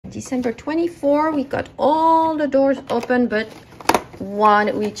December 24. We got all the doors open, but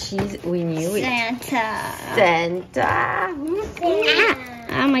one, which is, we knew it. Santa. Ah.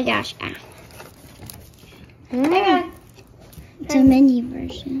 Oh my gosh. Ah. It's a mini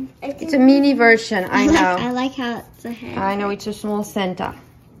version. It's a mini version, I know. I like how it's a head. I know, it's a small Santa.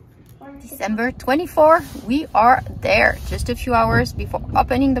 December 24, we are there just a few hours before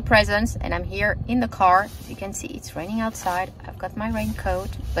opening the presents, and I'm here in the car. As you can see, it's raining outside. I've got my raincoat,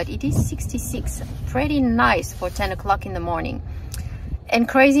 but it is 66, pretty nice for 10 o'clock in the morning. And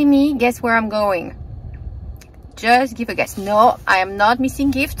crazy me, guess where I'm going? Just give a guess. No, I am not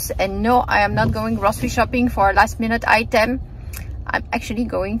missing gifts, and no, I am not going grocery shopping for a last minute item. I'm actually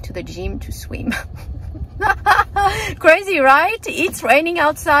going to the gym to swim. Crazy, right? It's raining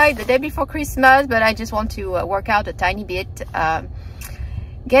outside the day before Christmas, but I just want to work out a tiny bit,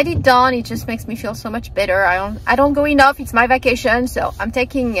 get it done. It just makes me feel so much better. I don't go enough. It's my vacation, so I'm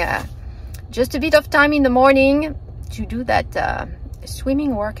taking just a bit of time in the morning to do that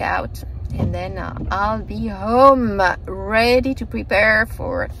swimming workout, and then I'll be home ready to prepare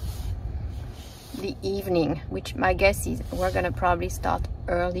for the evening, which my guess is we're gonna probably start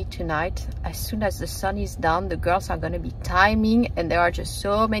early tonight. As soon as the sun is down, the girls are gonna be timing, and there are just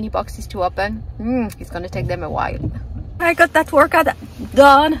so many boxes to open. It's gonna take them a while. I got that workout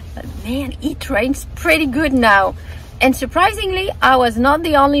done, but man, it rains pretty good now. And surprisingly, I was not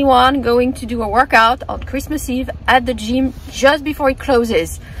the only one going to do a workout on Christmas Eve at the gym just before it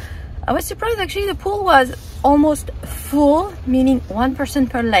closes. I was surprised, actually. The pool was almost full, meaning one person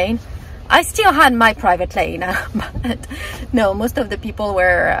per lane. I still had my private lane, but no, most of the people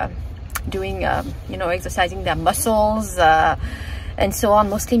were doing, you know, exercising their muscles and so on,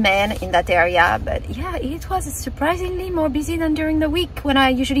 mostly men in that area. But yeah, it was surprisingly more busy than during the week when I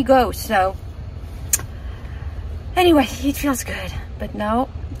usually go. So anyway, it feels good. But now,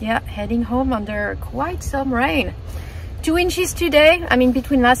 yeah, heading home under quite some rain. 2 inches today, I mean,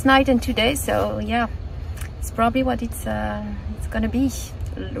 between last night and today. So yeah, it's probably what it's gonna be.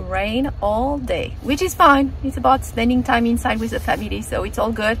 Rain all day, which is fine. It's about spending time inside with the family, so it's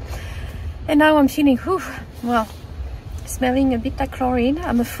all good. And now I'm feeling, whew, well, smelling a bit like chlorine,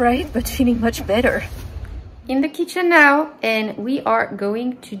 I'm afraid, but feeling much better. In the kitchen now, and we are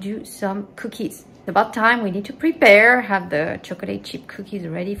going to do some cookies. It's about time. We need to prepare, have the chocolate chip cookies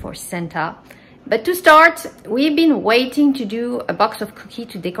ready for Santa. But to start, we've been waiting to do a box of cookies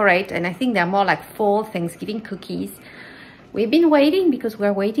to decorate, and I think they're more like fall Thanksgiving cookies. We've been waiting because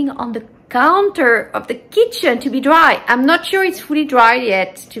we're waiting on the counter of the kitchen to be dry. I'm not sure it's fully dry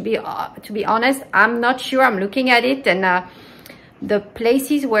yet, to be honest. I'm not sure. I'm looking at it, and the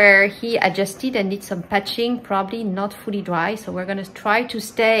places where he adjusted and did some patching, probably not fully dry. So we're gonna try to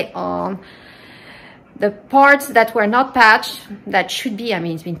stay on the parts that were not patched. That should be, I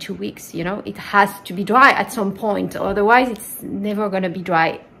mean, it's been 2 weeks, you know, it has to be dry at some point. Otherwise, it's never gonna be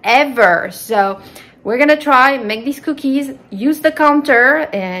dry ever. So we're gonna try make these cookies, use the counter,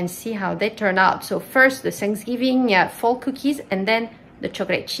 and see how they turn out. So first the Thanksgiving fall cookies, and then the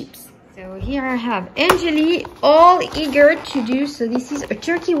chocolate chips. So here I have Angeli, all eager to do. So this is a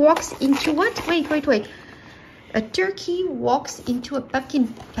turkey walks into what? Wait. A turkey walks into a pumpkin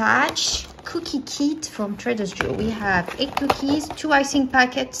patch cookie kit from Trader's Joe. We have 8 cookies, 2 icing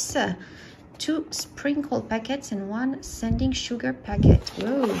packets, 2 sprinkle packets, and 1 sanding sugar packet.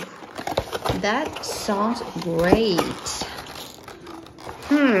 Whoa. That sounds great.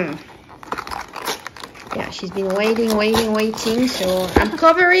 Yeah, she's been waiting. So I'm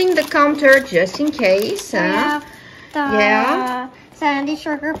covering the counter just in case. Yeah. Sandy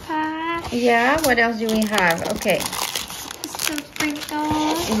sugar pack. Yeah, what else do we have? Okay. Some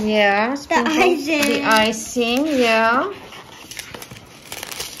sprinkles. Yeah, sprinkles. The icing, yeah.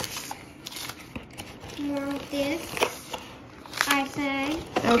 More of this icing.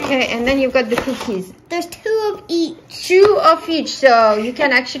 Okay, and then you've got the cookies. There's 2 of each. 2 of each, so you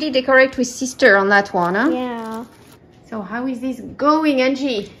can actually decorate with sister on that one, huh? Yeah. So how is this going,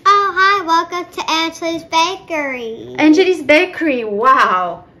 Angie? Oh, hi, welcome to Angeli's Bakery. Angeli's Bakery,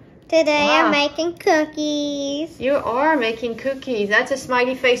 wow. Today Wow. I'm making cookies. You are making cookies. That's a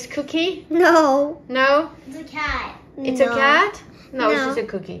smiley face cookie? No. No? It's a cat. It's a cat? No, it's No. just a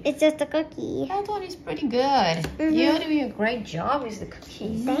cookie. It's just a cookie. That one is pretty good. You're doing a great job with the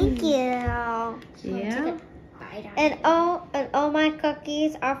cookies. Thank you. Yeah. And all my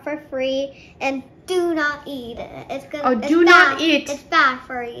cookies are for free, and do not eat it. It's good. Oh, do not eat. It's bad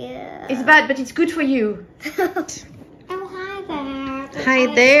for you. It's bad, but it's good for you. Oh, hi there.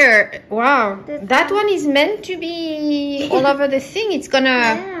 Hi there. Wow. That one is meant to be all over the thing. It's gonna...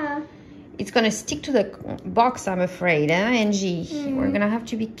 Yeah. It's gonna stick to the box, I'm afraid, Angie? We're gonna have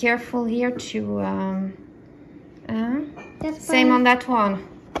to be careful here to... same on that one.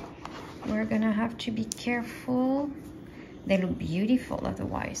 We're gonna have to be careful. They look beautiful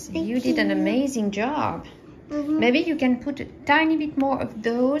otherwise. You did an amazing job. Maybe you can put a tiny bit more of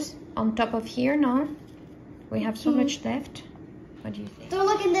those on top of here, no? We have so much left. What do you think? Don't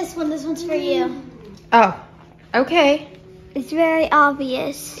look at this one. This one's for you. Oh, okay. It's very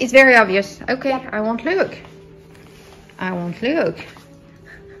obvious. It's very obvious. Okay, I won't look. I won't look.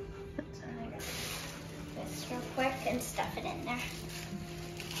 This real quick and stuff it in there.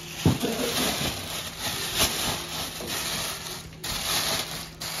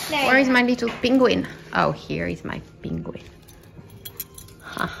 Where is my little penguin? Oh, here is my penguin.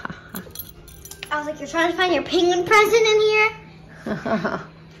 Ha ha ha. I was like, you're trying to find your penguin present in here?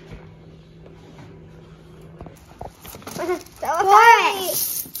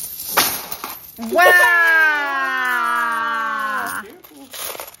 Wow!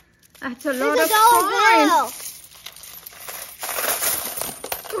 That's a lot of coins.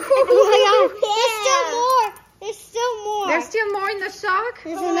 Oh my God! There's still more. There's still more. There's still more in the sock?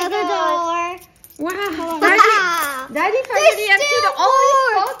 There's another dollar. Wow. Wow. Daddy finally emptied all his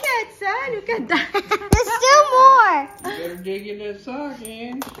pockets, huh? Look at that. There's still more. Better dig in that sock,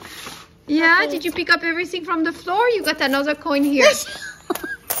 Ange. Yeah, did you pick up everything from the floor? You got another coin here.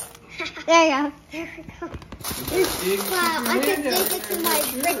 There you go. Dig Wow, I can dig it into my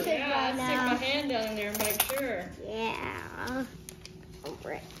riches Yeah, right I'll stick my now. hand down there and make sure. Yeah. I'm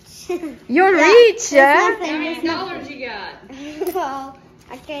rich. You're rich, huh? How many dollars you got? No,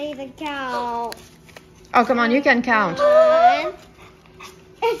 I can't even count. Oh, come on, you can count. One.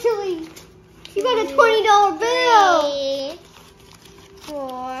 Actually, you got a $20 bill. 3,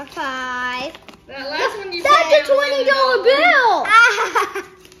 4, 5. That last one you That's said, a $20 bill.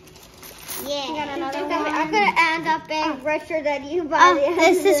 Yeah. You got another one? I'm gonna end up being richer than you by the end.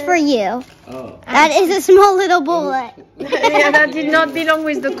 This is for you. Oh. That is a small little bullet. Yeah, that did not belong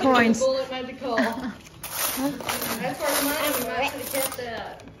with the coins. bullet made the call. That's for mine. We might have kept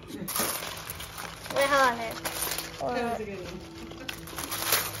that. Wait, hold on there. That was a good one.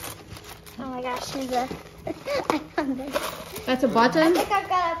 Oh my gosh, there's a... I found it. That's a button? I think I've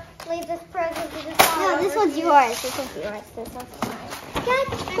got to leave this present to the side. No, this one's yours. This one's yours. This one's mine.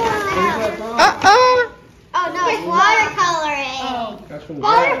 Uh-oh. Oh, no, it's watercoloring. Oh, That's from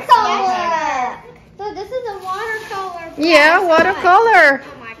Watercolor. So this is a watercolor. Yeah, watercolor.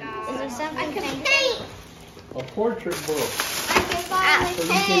 Oh my god. Is there something I can paint? a portrait book. I can finally So you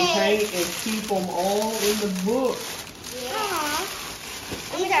can paint and keep them all in the book. Yeah.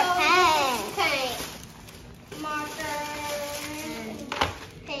 These are pens. Paint. Marker.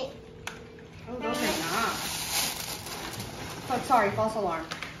 Paint. oh, those are nice. Oh, sorry, false alarm.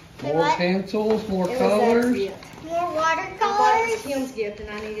 More What? pencils, more It was colors. that gift. More I thought it watercolors. was Kim's gift and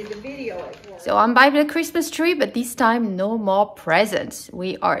I needed to video it for her. So I'm by the Christmas tree, but this time no more presents.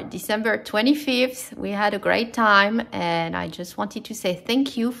 We are December 25th. We had a great time and I just wanted to say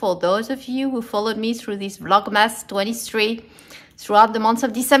thank you for those of you who followed me through this Vlogmas 23 throughout the month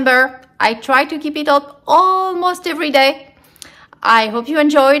of December. I try to keep it up almost every day. I hope you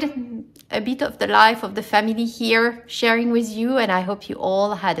enjoyed a bit of the life of the family here sharing with you, and I hope you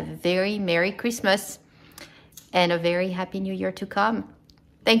all had a very Merry Christmas and a very Happy New Year to come.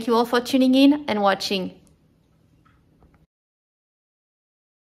 Thank you all for tuning in and watching.